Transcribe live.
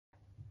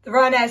The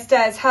Ryanair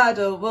Stairs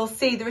Hurdle will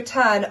see the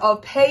return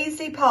of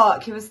Paisley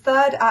Park, who was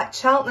third at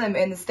Cheltenham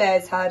in the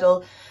Stairs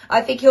Hurdle.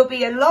 I think he'll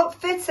be a lot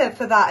fitter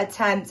for that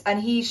attempt,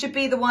 and he should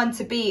be the one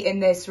to beat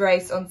in this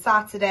race on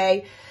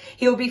Saturday.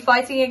 He'll be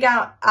fighting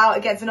out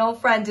against an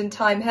old friend in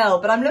Time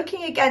Hill, but I'm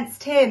looking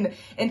against him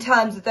in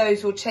terms of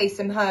those who will chase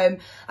him home.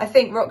 I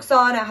think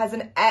Roxana has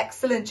an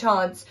excellent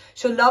chance.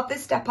 She'll love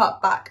this step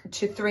up back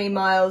to 3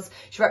 miles.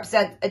 She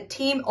represents a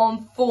team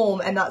on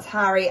form, and that's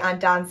Harry and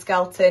Dan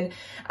Skelton.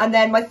 And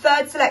then my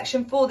third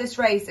selection for this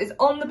race is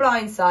On the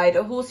Blind Side,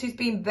 a horse who's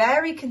been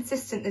very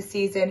consistent this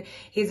season.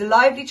 He's a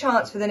lively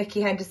chance for the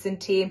Nicky Henderson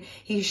team.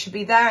 He should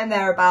be there and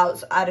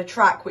thereabouts at a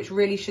track which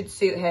really should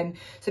suit him.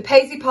 So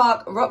Paisley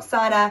Park,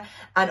 Roxana,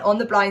 and On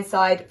the Blind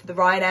Side for the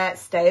Ryanair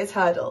Stayers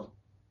Hurdle.